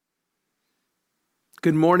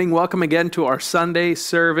Good morning. Welcome again to our Sunday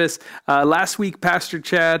service. Last week, Pastor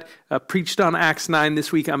Chad preached on Acts 9.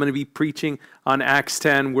 This week, I'm going to be preaching on Acts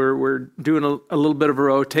 10. We're doing a little bit of a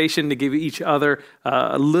rotation to give each other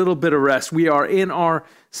a little bit of rest. We are in our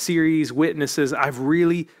series, Witnesses. I've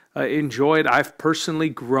really I've personally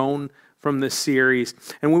grown from this series.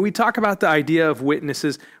 And when we talk about the idea of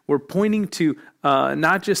witnesses, we're pointing to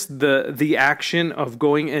not just the action of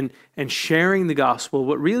going and sharing the gospel,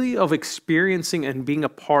 but really of experiencing and being a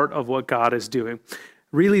part of what God is doing.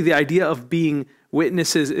 Really, the idea of being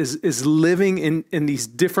witnesses is living in these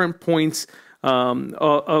different points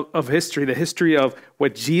of history, the history of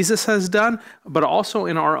what Jesus has done, but also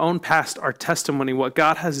in our own past, our testimony, what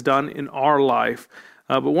God has done in our life.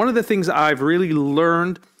 But one of the things I've really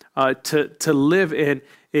learned to live in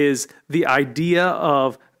is the idea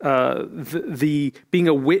of the being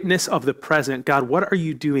a witness of the present. God, what are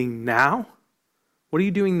you doing now? What are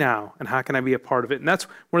you doing now? And how can I be a part of it? And that's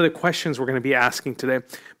one of the questions we're going to be asking today.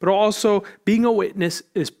 But also, being a witness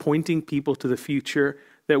is pointing people to the future,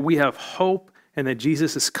 that we have hope and that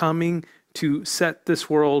Jesus is coming to set this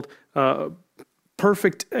world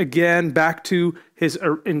perfect again, back to his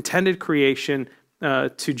intended creation,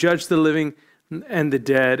 to judge the living and the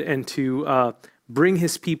dead, and to bring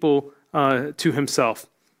his people to himself.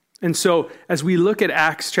 And so as we look at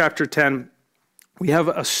Acts chapter 10, we have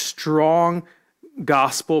a strong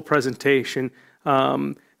gospel presentation.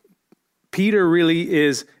 Peter really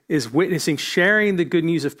is witnessing, sharing the good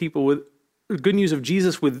news of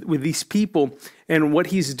Jesus with these people, and what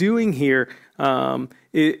he's doing here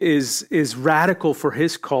is radical for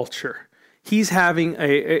his culture. He's having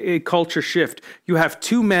a culture shift. You have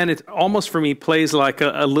two men, it almost for me plays like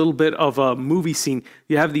a little bit of a movie scene.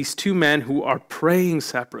 You have these two men who are praying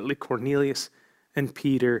separately, Cornelius and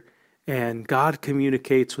Peter, and God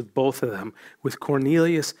communicates with both of them. With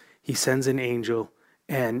Cornelius, he sends an angel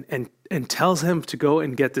and tells him to go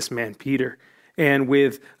and get this man, Peter. And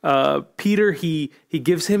with Peter, he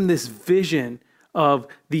gives him this vision of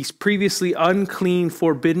these previously unclean,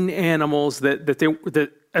 forbidden animals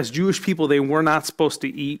that as Jewish people, they were not supposed to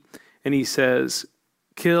eat. And he says,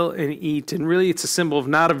 kill and eat. And really, it's a symbol of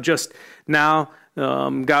not of just now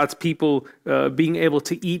God's people being able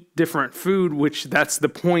to eat different food, which that's the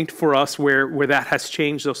point for us where that has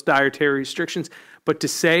changed, those dietary restrictions. But to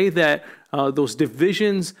say that those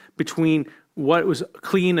divisions between what was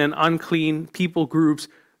clean and unclean people groups,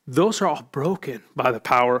 those are all broken by the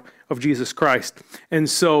power of Jesus Christ. And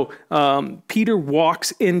so Peter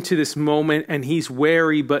walks into this moment and he's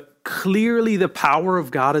wary, but clearly the power of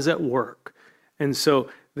God is at work. And so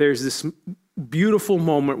there's this beautiful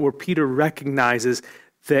moment where Peter recognizes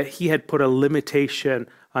that he had put a limitation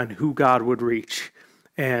on who God would reach.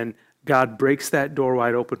 And God breaks that door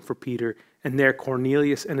wide open for Peter. And there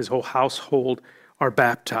Cornelius and his whole household are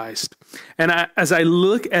baptized. And as I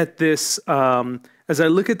look at this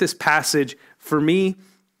passage, for me,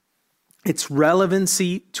 its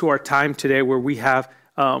relevancy to our time today, where we have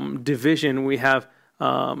division, we have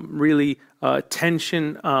really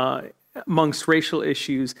tension amongst racial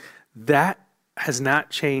issues, that has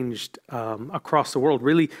not changed across the world.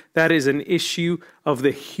 Really, that is an issue of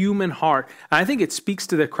the human heart. I think it speaks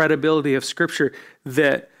to the credibility of Scripture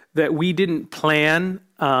that we didn't plan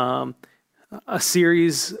a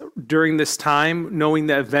series during this time, knowing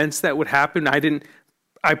the events that would happen.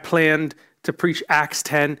 I planned to preach Acts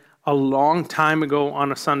 10 a long time ago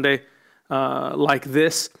on a Sunday like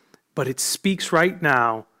this, but it speaks right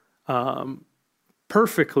now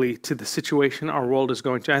perfectly to the situation our world is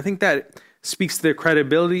going to. I think that speaks to the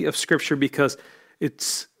credibility of Scripture because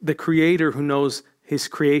it's the Creator who knows his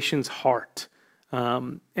creation's heart.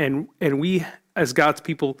 And we, as God's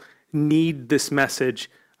people, need this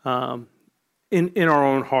message in our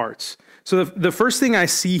own hearts. So the first thing I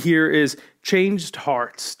see here is changed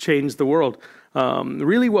hearts change the world.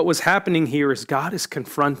 Really what was happening here is God is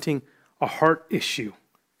confronting a heart issue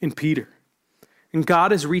in Peter. And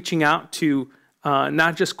God is reaching out to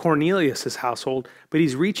not just Cornelius' household, but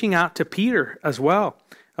he's reaching out to Peter as well.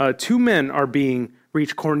 Two men are being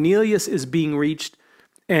reached. Cornelius is being reached,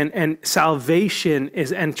 and salvation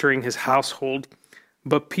is entering his household.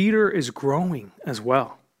 But Peter is growing as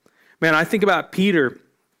well. Man, I think about Peter,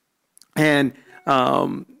 and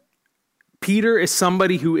Peter is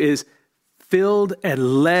somebody who is filled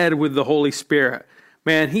and led with the Holy Spirit.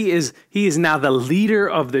 Man, he is now the leader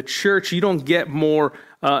of the church. You don't get more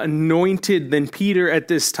anointed than Peter at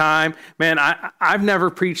this time. Man, I've never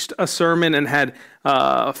preached a sermon and had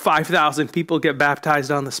 5,000 people get baptized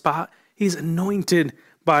on the spot. He's anointed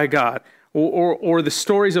by God. Or the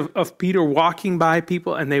stories of Peter walking by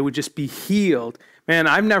people and they would just be healed. Man,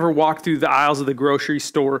 I've never walked through the aisles of the grocery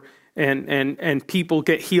store and people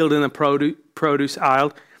get healed in the produce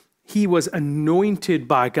aisle. He was anointed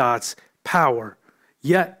by God's power,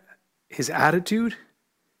 yet his attitude,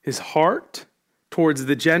 his heart towards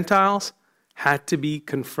the Gentiles had to be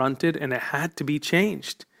confronted and it had to be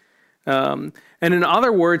changed. And in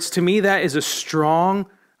other words, to me, that is a strong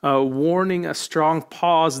warning, a strong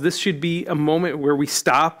pause. This should be a moment where we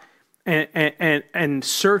stop and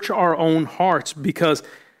search our own hearts, because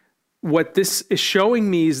what this is showing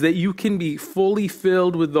me is that you can be fully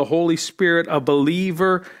filled with the Holy Spirit, a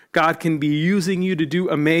believer. God can be using you to do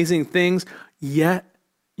amazing things, yet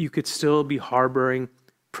you could still be harboring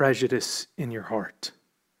prejudice in your heart.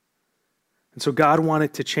 And so God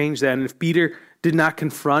wanted to change that. And if Peter did not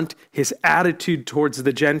confront his attitude towards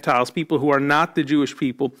the Gentiles, people who are not the Jewish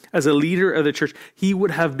people, as a leader of the church, he would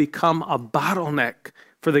have become a bottleneck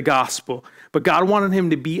for the gospel. But God wanted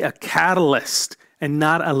him to be a catalyst and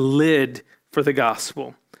not a lid for the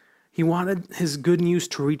gospel. He wanted his good news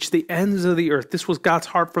to reach the ends of the earth. This was God's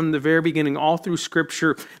heart from the very beginning. All through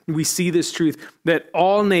Scripture, we see this truth, that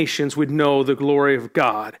all nations would know the glory of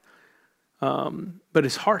God. But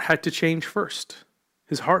his heart had to change first.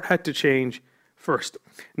 His heart had to change first.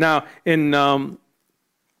 Now, in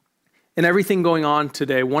everything going on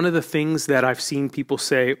today, one of the things that I've seen people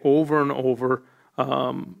say over and over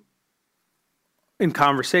in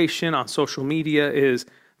conversation on social media is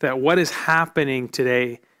that what is happening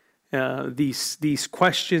today, these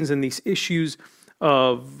questions and these issues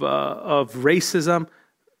of racism,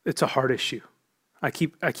 it's a hard issue. I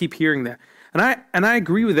keep hearing that, and I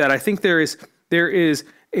agree with that. I think there is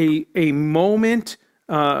a moment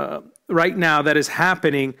right now that is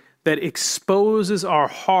happening that exposes our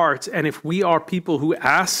hearts, and if we are people who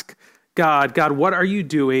ask God, what are you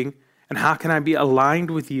doing? And how can I be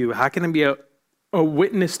aligned with you? How can I be a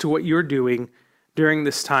witness to what you're doing during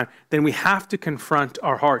this time? Then we have to confront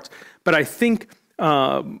our hearts. But I think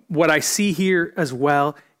what I see here as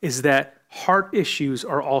well is that heart issues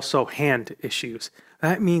are also hand issues.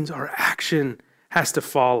 That means our action has to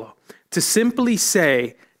follow. To simply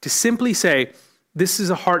say, this is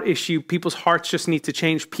a heart issue, people's hearts just need to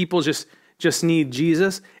change, people just need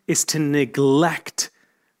Jesus, is to neglect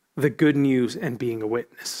the good news and being a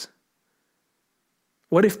witness.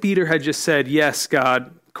 What if Peter had just said, yes,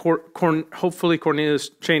 God, hopefully Cornelius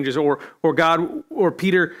changes, or God, or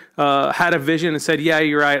Peter had a vision and said, yeah,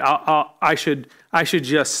 you're right, I should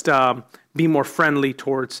just be more friendly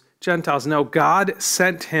towards Gentiles. No, God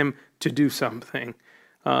sent him to do something.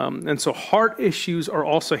 And so heart issues are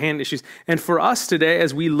also hand issues. And for us today,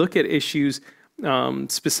 as we look at issues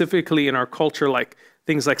specifically in our culture, like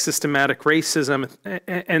things like systematic racism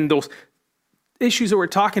and those issues that we're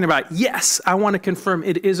talking about, yes, I want to confirm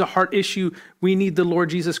it is a heart issue. We need the Lord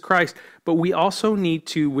Jesus Christ, but we also need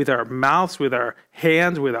to, with our mouths, with our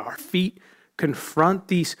hands, with our feet, confront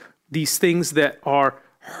these things that are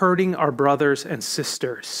hurting our brothers and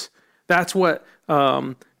sisters. That's what,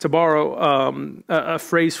 to borrow a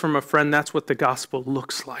phrase from a friend, that's what the gospel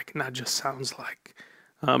looks like, not just sounds like.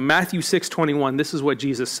 Matthew 6:21, this is what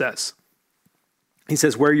Jesus says. He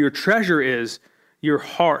says, where your treasure is, your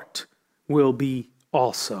heart will be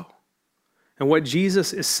also. And what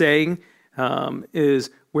Jesus is saying is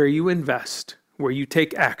where you invest, where you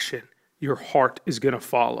take action, your heart is going to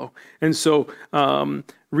follow. And so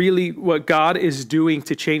really what God is doing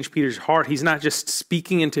to change Peter's heart, he's not just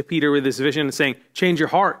speaking into Peter with this vision and saying, change your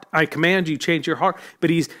heart. I command you, change your heart.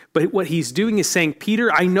 But what he's doing is saying, Peter,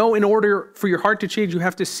 I know in order for your heart to change, you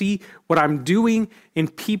have to see what I'm doing in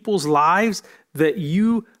people's lives that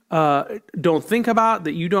you don't think about,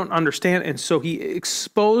 that you don't understand. And so he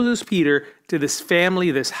exposes Peter to this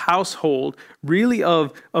family, this household, really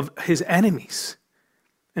of his enemies,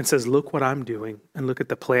 and says, look what I'm doing, and look at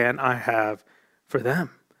the plan I have for them.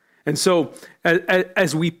 And so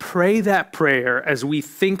as we pray that prayer, as we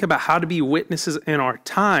think about how to be witnesses in our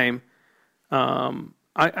time,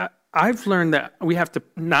 I've learned that we have to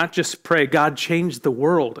not just pray, God change the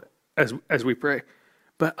world as we pray,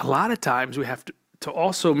 but a lot of times we have to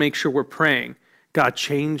also make sure we're praying, God,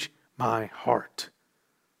 change my heart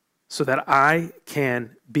so that I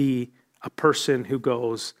can be a person who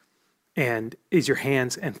goes and is your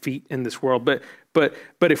hands and feet in this world. But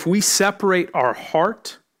if we separate our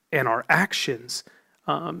heart and our actions,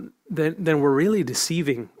 then we're really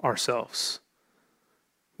deceiving ourselves.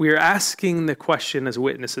 We are asking the question as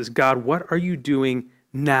witnesses, God, what are you doing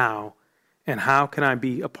now? And how can I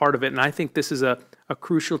be a part of it? And I think this is a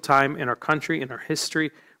crucial time in our country, in our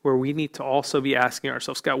history, where we need to also be asking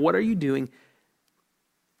ourselves, God, what are you doing?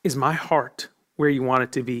 Is my heart where you want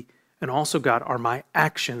it to be? And also, God, are my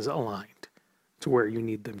actions aligned to where you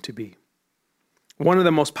need them to be. One of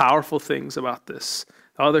the most powerful things about this,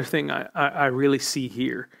 the other thing I really see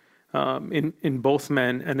here in both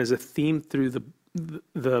men and as a theme through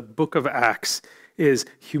the book of Acts, is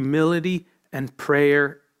humility and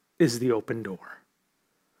prayer is the open door.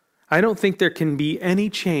 I don't think there can be any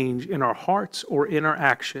change in our hearts or in our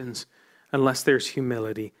actions unless there's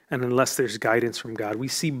humility and unless there's guidance from God. We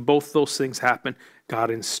see both those things happen.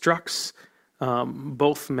 God instructs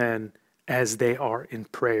both men as they are in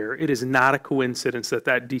prayer. It is not a coincidence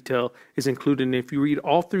that detail is included. And if you read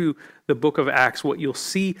all through the book of Acts, what you'll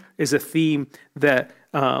see is a theme that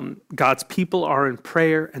God's people are in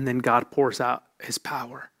prayer and then God pours out his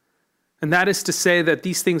power. And that is to say that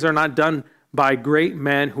these things are not done by great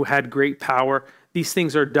men who had great power. These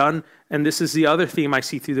things are done, and this is the other theme I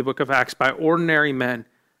see through the book of Acts, by ordinary men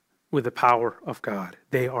with the power of God.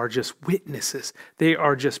 They are just witnesses. They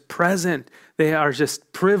are just present. They are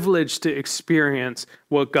just privileged to experience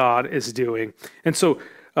what God is doing. And so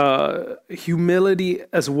humility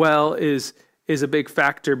as well is a big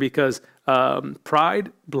factor, because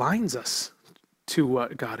pride blinds us to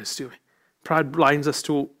what God is doing. Pride blinds us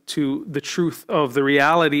to the truth of the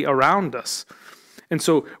reality around us. And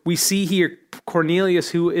so we see here Cornelius,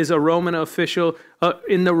 who is a Roman official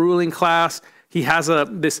in the ruling class. He has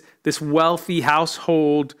this wealthy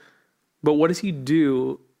household. But what does he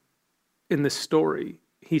do in this story?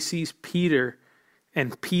 He sees Peter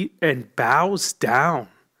and bows down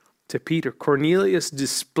to Peter. Cornelius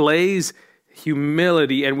displays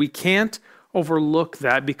humility, and we can't overlook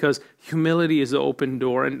that, because humility is the open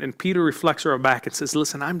door. And Peter reflects her back and says,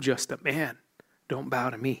 listen, I'm just a man. Don't bow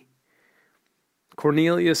to me.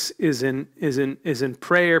 Cornelius is in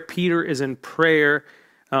prayer. Peter is in prayer.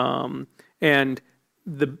 And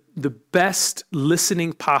the best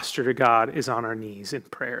listening posture to God is on our knees in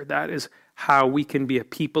prayer. That is how we can be a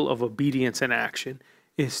people of obedience and action,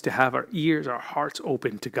 is to have our ears, our hearts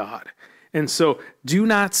open to God. And so do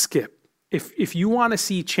not skip. If you want to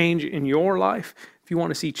see change in your life, if you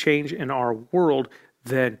want to see change in our world,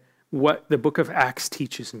 then what the book of Acts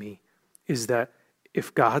teaches me is that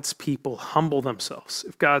if God's people humble themselves,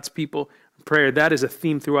 if God's people pray, that is a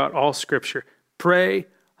theme throughout all Scripture. Pray,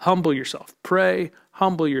 humble yourself. Pray,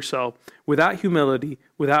 humble yourself. Without humility,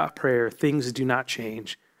 without prayer, things do not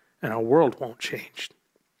change, and our world won't change.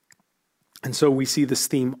 And so we see this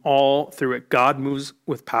theme all through it. God moves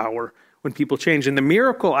with power when people change. And the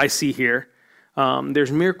miracle I see here,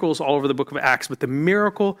 there's miracles all over the book of Acts, but the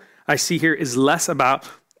miracle I see here is less about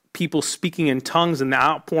people speaking in tongues and the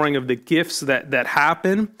outpouring of the gifts that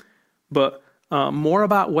happen, but more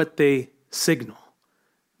about what they signal.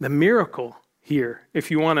 The miracle here,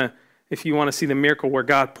 if you want to see the miracle where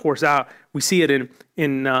God pours out, we see it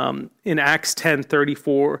in Acts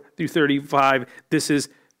 10:34 through 35. This is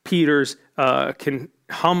Peter's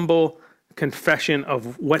humble confession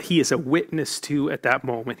of what he is a witness to at that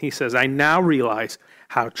moment. He says, I now realize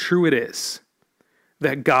how true it is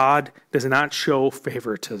that God does not show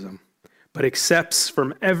favoritism, but accepts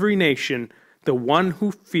from every nation the one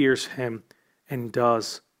who fears him and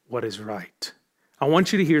does what is right. I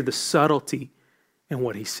want you to hear the subtlety in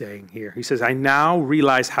what he's saying here. He says, I now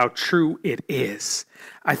realize how true it is.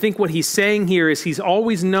 I think what he's saying here is he's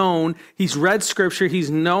always known, he's read Scripture, he's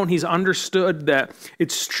understood that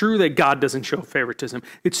it's true that God doesn't show favoritism.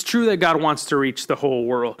 It's true that God wants to reach the whole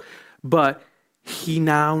world. But he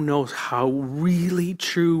now knows how really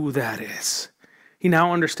true that is. He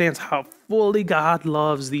now understands how fully God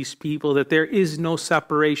loves these people, that there is no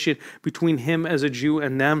separation between him as a Jew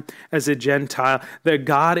and them as a Gentile, that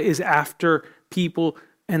God is after people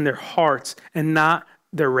and their hearts and not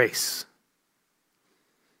their race.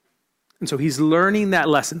 And so he's learning that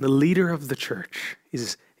lesson. The leader of the church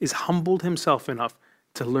is humbled himself enough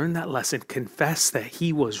to learn that lesson, confess that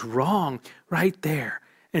he was wrong right there,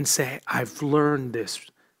 and say, I've learned this.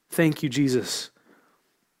 Thank you, Jesus.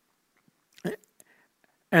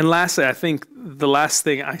 And lastly, I think the last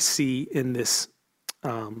thing I see in this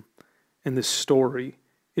story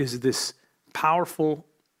is this powerful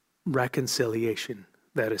reconciliation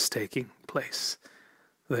that is taking place.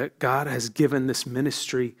 That God has given this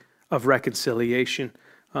ministry of reconciliation.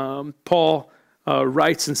 Paul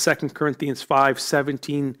writes in 2 Corinthians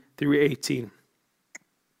 5:17 through 18.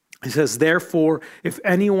 He says, therefore, if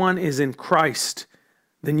anyone is in Christ,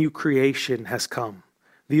 the new creation has come.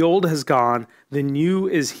 The old has gone, the new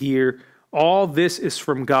is here. All this is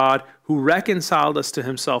from God, who reconciled us to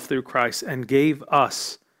himself through Christ and gave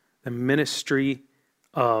us the ministry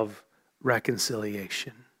of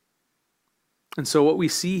reconciliation. And so what we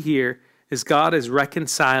see here is God is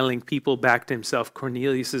reconciling people back to himself,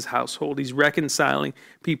 Cornelius' household. He's reconciling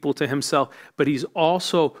people to himself, but he's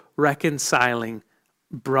also reconciling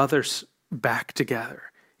brothers back together.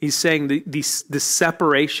 He's saying the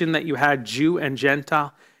separation that you had, Jew and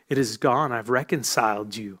Gentile, it is gone. I've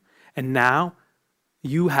reconciled you. And now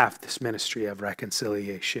you have this ministry of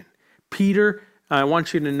reconciliation. Peter, I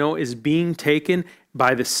want you to know, is being taken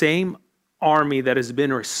by the same army that has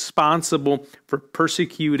been responsible for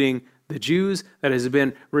persecuting the Jews, that has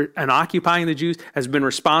been and occupying the Jews, has been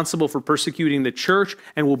responsible for persecuting the church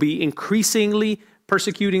and will be increasingly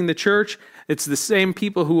persecuting the church. It's the same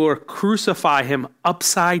people who will crucify him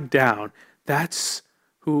upside down. That's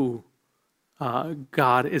who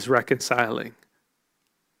God is reconciling.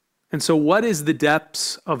 And so what is the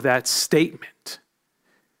depths of that statement?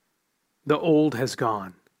 The old has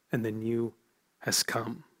gone and the new has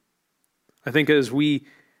come. I think as we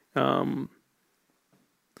come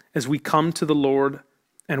to the Lord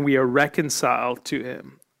and we are reconciled to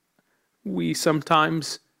him, we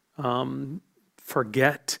sometimes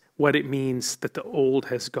forget what it means that the old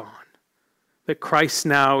has gone. That Christ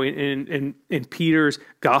now, in Peter's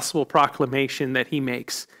gospel proclamation that he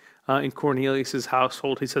makes in Cornelius'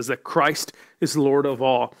 household, he says that Christ is Lord of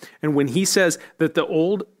all. And when he says that the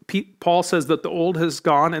old, Paul says that the old has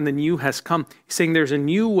gone and the new has come, he's saying there's a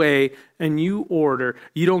new way, a new order.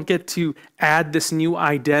 You don't get to add this new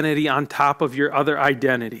identity on top of your other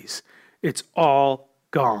identities. It's all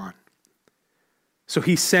gone. So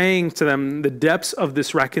he's saying to them, the depths of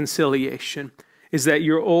this reconciliation is that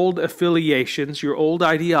your old affiliations, your old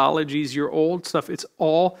ideologies, your old stuff, it's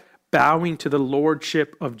all bowing to the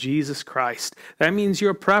lordship of Jesus Christ. That means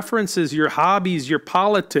your preferences, your hobbies, your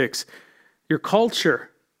politics, your culture,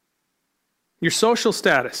 your social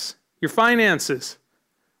status, your finances,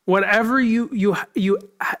 whatever you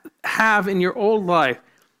have in your old life,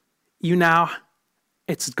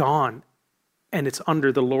 it's gone and it's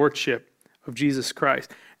under the lordship of Jesus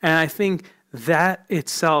Christ. And I think that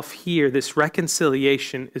itself here, this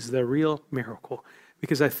reconciliation, is the real miracle,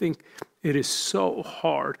 because I think it is so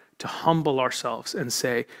hard to humble ourselves and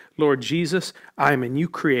say, Lord Jesus, I'm a new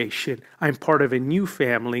creation. I'm part of a new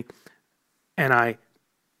family, and I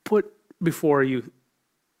put before you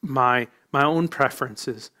my own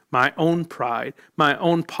preferences, my own pride, my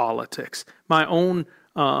own politics, my own,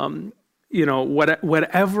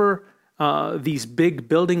 whatever these big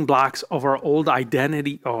building blocks of our old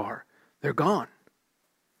identity are. They're gone.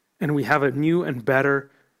 And we have a new and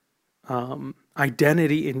better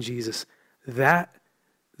identity in Jesus. That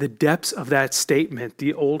the depths of that statement,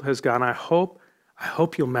 the old has gone. I hope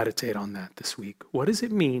you'll meditate on that this week. What does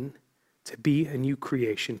it mean to be a new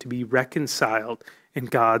creation, to be reconciled in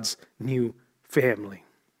God's new family?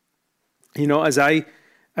 You know, as I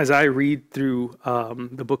read through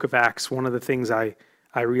the book of Acts, one of the things I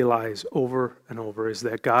realize over and over is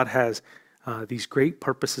that God has these great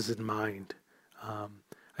purposes in mind. I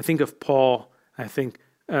think of Paul. I think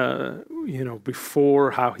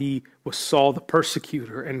before, how he was Saul the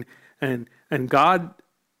persecutor, and God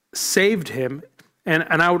saved him. And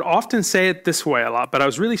I would often say it this way a lot, but I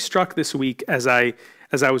was really struck this week as I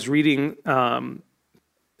was reading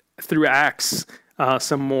through Acts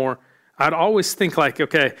some more. I'd always think like,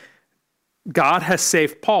 okay, God has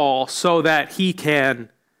saved Paul so that he can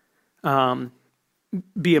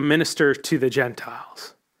be a minister to the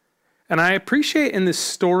Gentiles. And I appreciate in this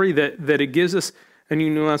story that it gives us a new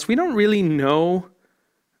nuance. We don't really know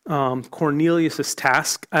Cornelius'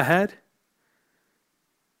 task ahead.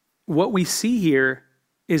 What we see here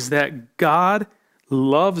is that God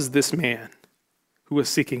loves this man who was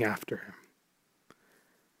seeking after him.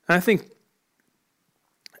 And I think,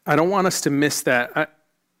 I don't want us to miss that.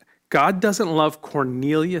 God doesn't love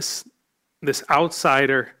Cornelius, this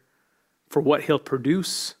outsider, for what he'll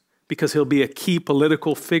produce, because he'll be a key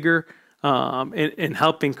political figure in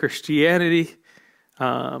helping Christianity.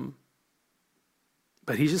 But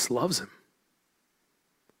he just loves him.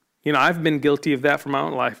 You know, I've been guilty of that for my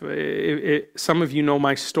own life. Some of you know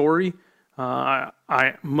my story.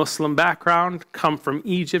 I Muslim background, come from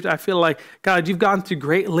Egypt. I feel like, God, you've gone through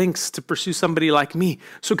great lengths to pursue somebody like me.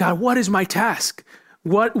 So God, what is my task?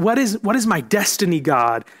 What is my destiny,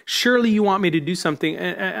 God? Surely you want me to do something.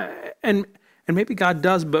 And maybe God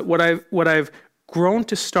does, but what I've grown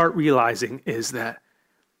to start realizing is that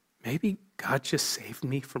maybe God just saved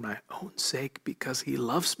me for my own sake because he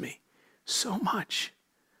loves me so much.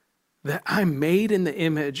 That I'm made in the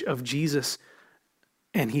image of Jesus,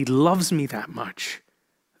 and he loves me that much,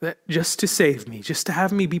 that just to save me, just to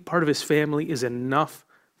have me be part of his family is enough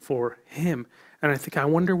for him. And I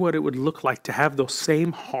wonder what it would look like to have those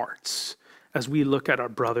same hearts as we look at our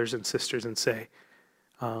brothers and sisters and say,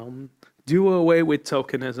 do away with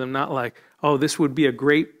tokenism, not like, oh, this would be a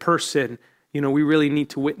great person. We really need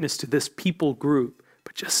to witness to this people group,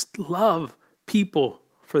 but just love people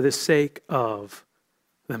for the sake of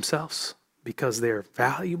themselves, because they're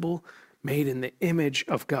valuable, made in the image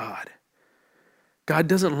of God. God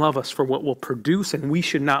doesn't love us for what we'll produce, and we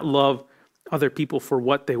should not love other people for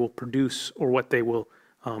what they will produce or what they will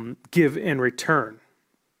give in return.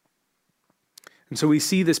 And so we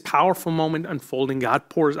see this powerful moment unfolding. God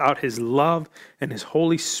pours out his love and his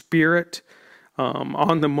Holy Spirit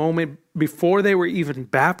on the moment before they were even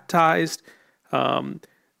baptized,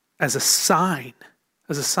 as a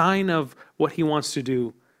sign of what he wants to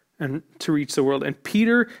do and to reach the world. And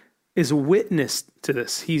Peter is a witness to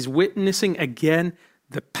this. He's witnessing again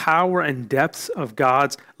the power and depths of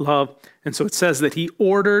God's love. And so it says that he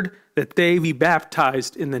ordered that they be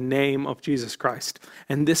baptized in the name of Jesus Christ.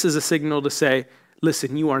 And this is a signal to say,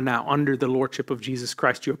 listen, you are now under the lordship of Jesus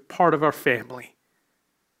Christ. You're part of our family.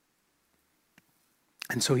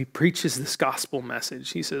 And so he preaches this gospel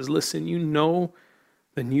message. He says, listen, you know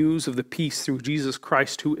the news of the peace through Jesus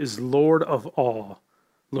Christ, who is Lord of all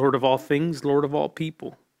things, Lord of all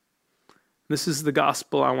people. This is the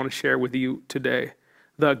gospel I want to share with you today.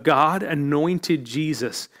 The God anointed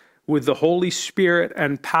Jesus with the Holy Spirit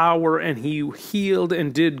and power, and he healed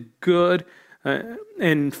and did good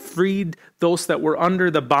and freed those that were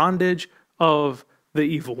under the bondage of the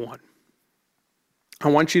evil one. I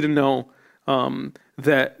want you to know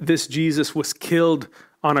that this Jesus was killed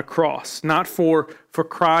on a cross, not for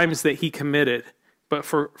crimes that he committed, but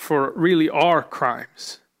for really our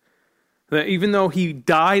crimes. That even though he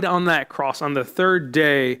died on that cross, on the third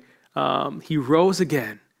day, he rose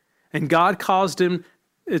again. And God caused him,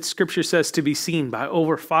 Scripture says, to be seen by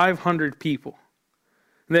over 500 people.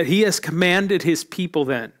 That he has commanded his people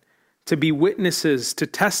then to be witnesses, to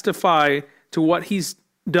testify to what he's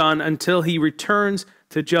done until he returns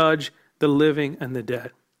to judge the living and the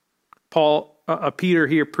dead. Peter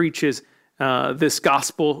here preaches this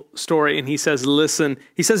gospel story, and he says, listen,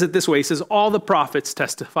 he says it this way. He says, all the prophets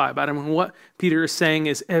testify about him. And what Peter is saying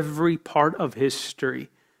is every part of history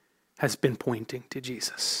has been pointing to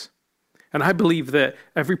Jesus. And I believe that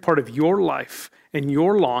every part of your life and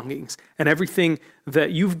your longings and everything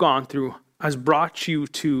that you've gone through has brought you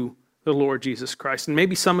to the Lord Jesus Christ. And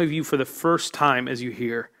maybe some of you for the first time as you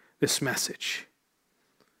hear this message.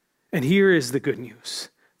 And here is the good news,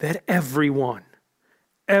 that everyone,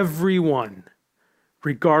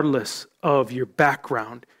 regardless of your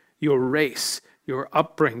background, your race, your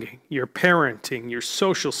upbringing, your parenting, your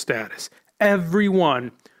social status,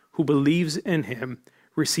 everyone who believes in him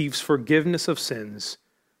receives forgiveness of sins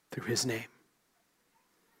through his name.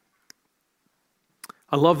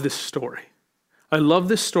 I love this story. I love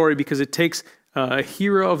this story because it takes a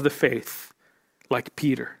hero of the faith like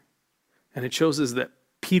Peter, and it shows us that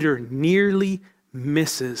Peter nearly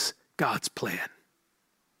misses God's plan.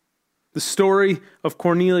 The story of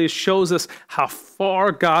Cornelius shows us how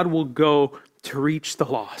far God will go to reach the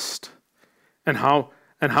lost, and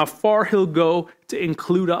how far he'll go to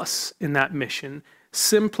include us in that mission.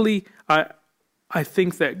 Simply, I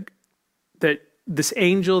think that this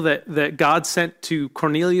angel that God sent to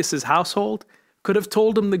Cornelius' household could have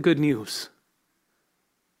told him the good news.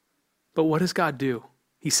 But what does God do?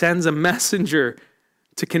 He sends a messenger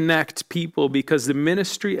to connect people, because the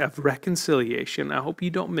ministry of reconciliation, I hope you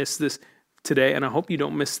don't miss this today, and I hope you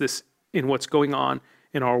don't miss this in what's going on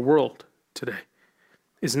in our world today,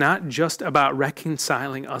 is not just about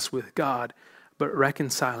reconciling us with God, but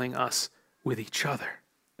reconciling us with each other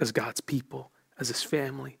as God's people, as his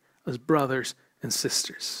family, as brothers and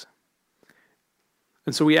sisters.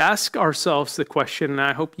 And so we ask ourselves the question, and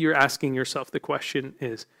I hope you're asking yourself the question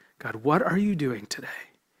is, God, what are you doing today?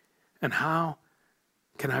 And how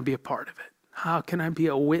can I be a part of it? How can I be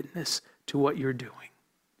a witness to what you're doing?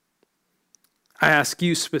 I ask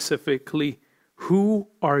you specifically, who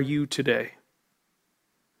are you today?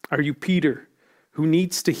 Are you Peter, who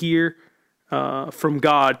needs to hear from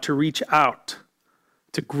God to reach out,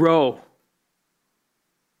 to grow,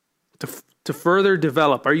 to further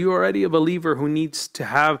develop? Are you already a believer who needs to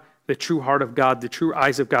have the true heart of God, the true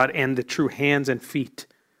eyes of God, and the true hands and feet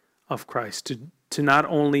of Christ, to not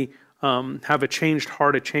only have a changed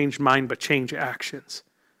heart, a changed mind, but change actions,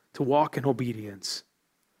 to walk in obedience?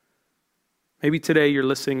 Maybe today you're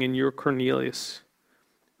listening and you're Cornelius,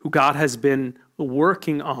 who God has been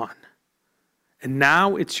working on, and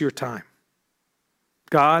now it's your time.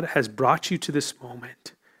 God has brought you to this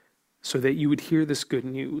moment so that you would hear this good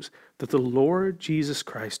news, that the Lord Jesus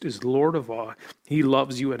Christ is Lord of all. He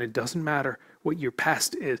loves you, and it doesn't matter what your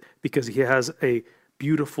past is, because he has a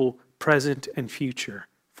beautiful present and future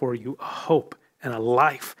for you, a hope and a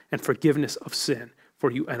life and forgiveness of sin for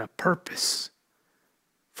you, and a purpose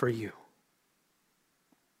for you.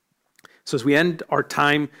 So as we end our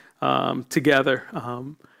time together,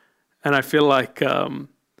 and I feel like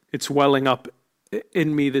it's welling up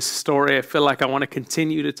in me, this story. I feel like I want to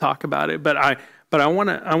continue to talk about it, but I want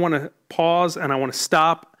to pause, and I want to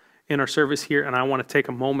stop in our service here, and I want to take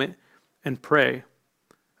a moment and pray.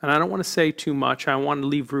 And I don't want to say too much. I want to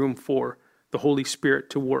leave room for the Holy Spirit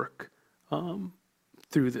to work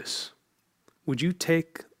through this. Would you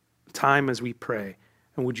take time as we pray,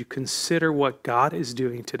 and would you consider what God is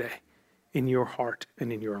doing today in your heart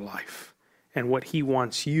and in your life, and what he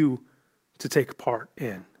wants you to take part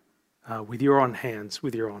in with your own hands,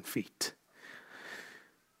 with your own feet.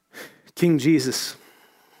 King Jesus,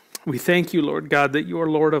 we thank you, Lord God, that you are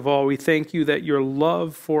Lord of all. We thank you that your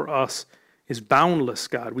love for us is boundless,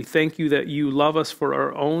 God. We thank you that you love us for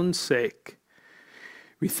our own sake.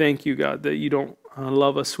 We thank you, God, that you don't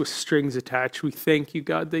love us with strings attached. We thank you,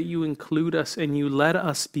 God, that you include us and you let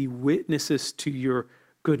us be witnesses to your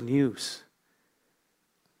good news.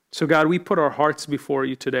 So, God, we put our hearts before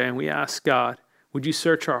you today, and we ask, God, would you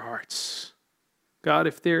search our hearts? God,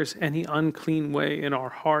 if there's any unclean way in our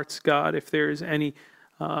hearts, God, if there's any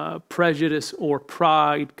prejudice or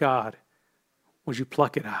pride, God, would you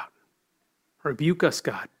pluck it out? Rebuke us,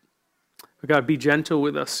 God. God, be gentle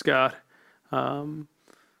with us, God.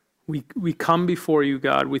 We come before you,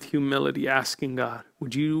 God, with humility, asking, God,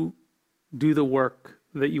 would you do the work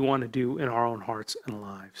that you want to do in our own hearts and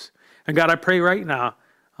lives? And God, I pray right now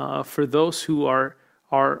for those who are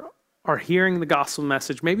hearing the gospel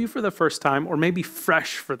message, maybe for the first time, or maybe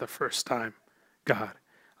fresh for the first time, God.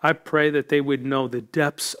 I pray that they would know the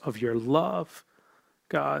depths of your love,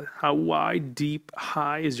 God, how wide, deep,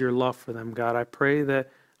 high is your love for them, God. I pray that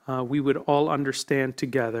we would all understand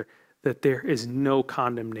together that there is no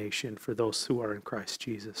condemnation for those who are in Christ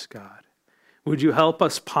Jesus, God. Would you help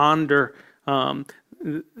us ponder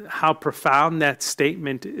how profound that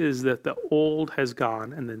statement is, that the old has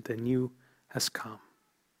gone and that the new has come.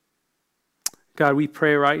 God, we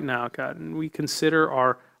pray right now, God, and we consider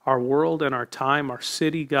our world and our time, our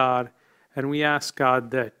city, God, and we ask, God,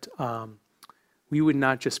 that we would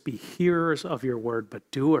not just be hearers of your word, but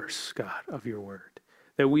doers, God, of your word.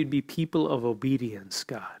 That we'd be people of obedience,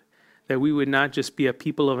 God. That we would not just be a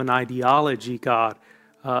people of an ideology, God,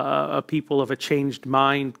 a people of a changed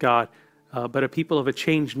mind, God, but a people of a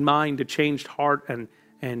changed mind, a changed heart,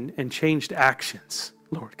 and changed actions,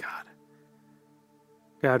 Lord God.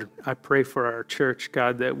 God, I pray for our church,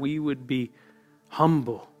 God, that we would be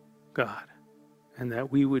humble, God, and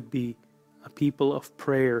that we would be a people of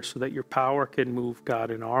prayer so that your power can move,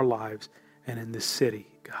 God, in our lives and in this city,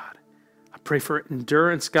 God. I pray for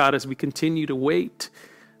endurance, God, as we continue to wait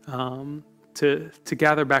to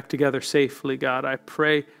gather back together safely, God. I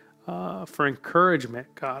pray for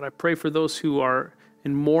encouragement, God. I pray for those who are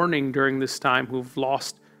in mourning during this time, who've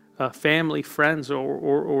lost family, friends,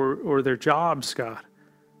 or their jobs, God.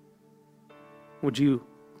 Would you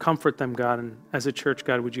comfort them, God? And as a church,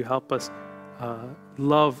 God, would you help us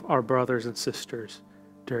love our brothers and sisters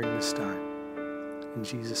during this time? In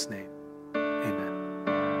Jesus' name, amen.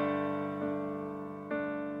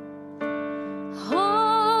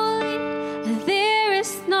 Holy, there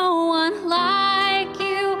is no one like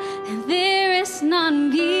you, and there is none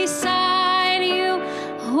beside you.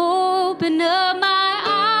 Open up my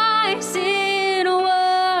eyes in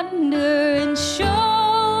wonder and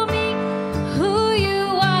show me who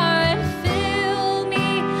you are, and fill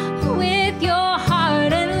me with your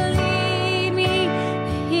heart and lead me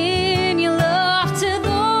in your love to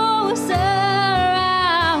those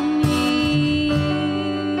around me.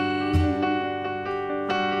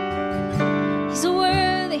 He's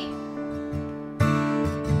worthy.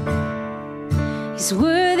 He's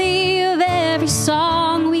worthy of every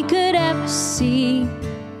song we could ever sing.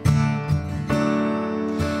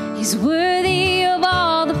 He's worthy of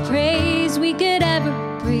all the praise we could ever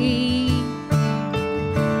breathe.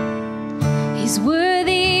 He's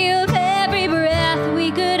worthy of every breath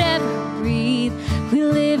we could ever breathe. We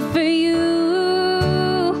live for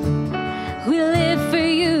you. We live for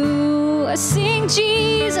you. I sing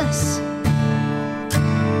Jesus.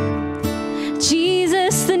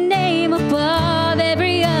 Jesus, the name above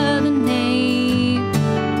every other name.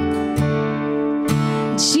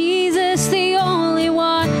 Jesus, the only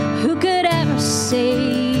one who could ever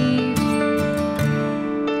save.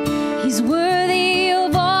 He's worthy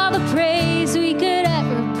of all the praise we could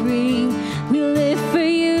ever bring. We live for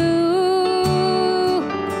you.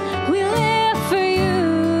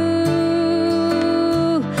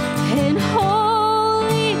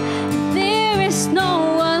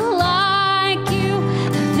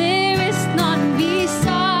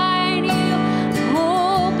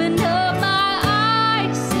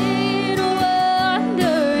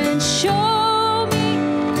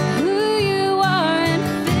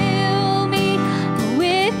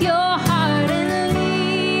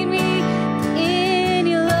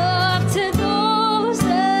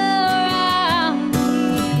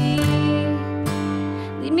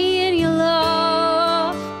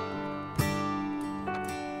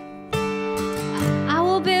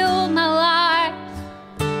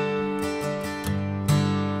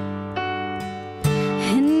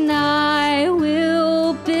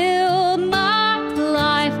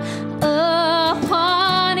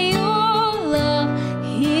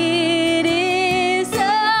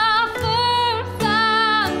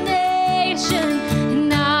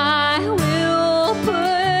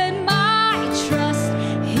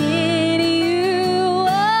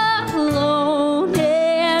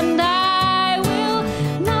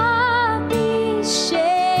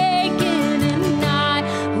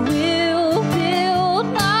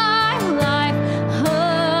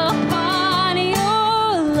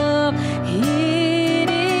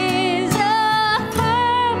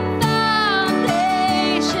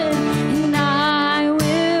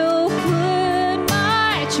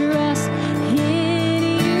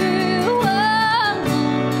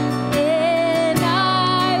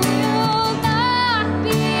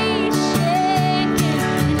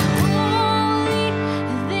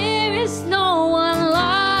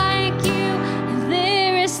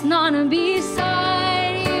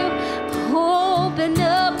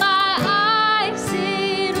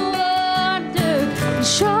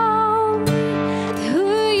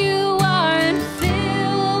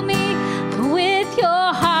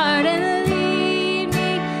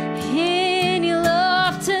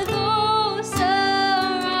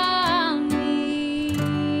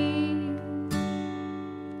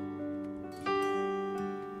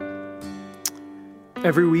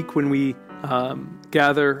 Every week when we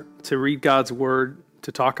gather to read God's Word,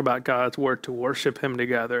 to talk about God's Word, to worship Him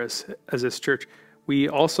together as this church, we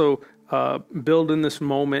also build in this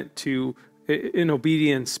moment to, in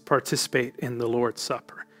obedience, participate in the Lord's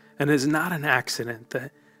Supper. And it's not an accident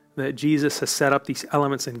that Jesus has set up these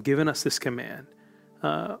elements and given us this command.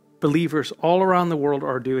 Believers all around the world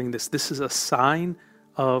are doing this. This is a sign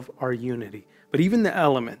of our unity. But even the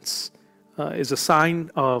elements is a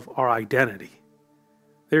sign of our identity.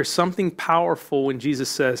 There's something powerful when Jesus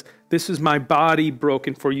says, this is my body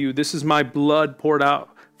broken for you. This is my blood poured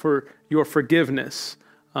out for your forgiveness.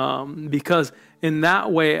 Because in that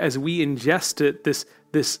way, as we ingest it,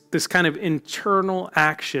 this kind of internal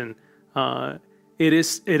action, it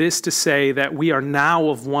is to say that we are now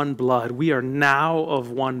of one blood. We are now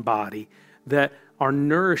of one body. That our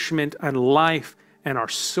nourishment and life and our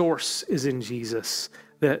source is in Jesus.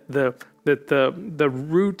 That the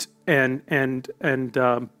root and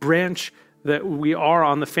branch that we are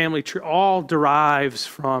on the family tree all derives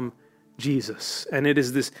from Jesus, and it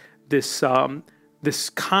is this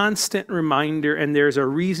constant reminder, and there's a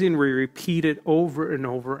reason we repeat it over and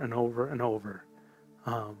over and over and over,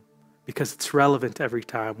 because it's relevant every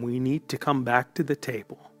time. We need to come back to the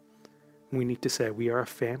table. We need to say we are a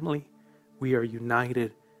family, we are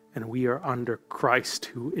united, and we are under Christ,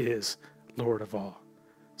 who is Lord of all.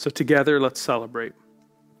 So together, let's celebrate.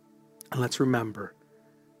 And let's remember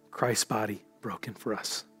Christ's body broken for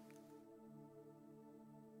us.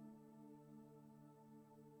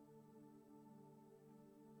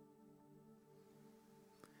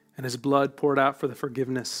 And his blood poured out for the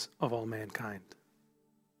forgiveness of all mankind.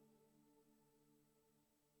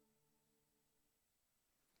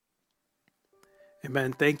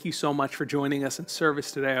 Amen. Thank you so much for joining us in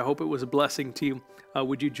service today. I hope it was a blessing to you.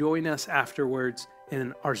 Would you join us afterwards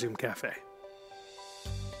in our Zoom cafe?